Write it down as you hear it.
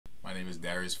My name is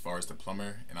Darius, the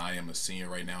Plummer, and I am a senior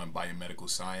right now in biomedical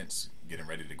science, getting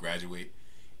ready to graduate.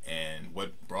 And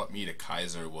what brought me to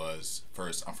Keiser was,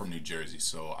 first, I'm from New Jersey,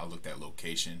 so I looked at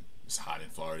location. It's hot in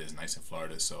Florida, it's nice in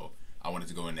Florida, so I wanted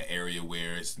to go in the area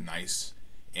where it's nice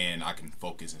and I can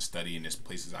focus and study, and there's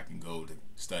places I can go to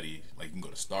study. Like you can go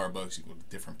to Starbucks, you can go to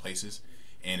different places,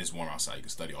 and it's warm outside. You can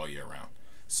study all year round.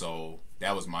 So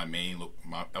that was my main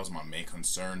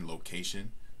concern,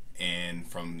 location. And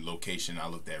from location, I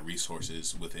looked at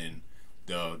resources within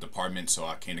the department. So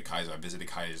I came to Keiser. I visited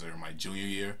Keiser my junior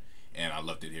year, and I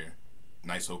loved it here.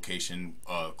 Nice location.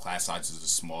 Class sizes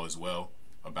is small as well.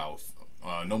 About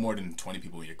no more than 20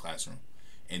 people in your classroom.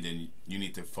 And then you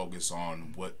need to focus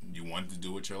on what you want to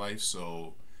do with your life.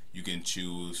 So you can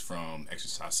choose from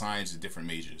exercise science to different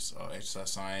majors. Exercise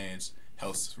science,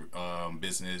 health,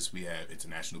 business. We have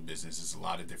international business. There's a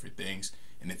lot of different things.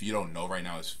 And if you don't know right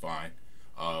now, it's fine.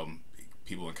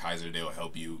 People in Keiser, they'll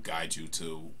help you, guide you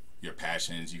to your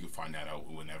passions. You can find that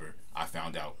out whenever. I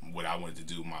found out what I wanted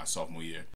to do my sophomore year.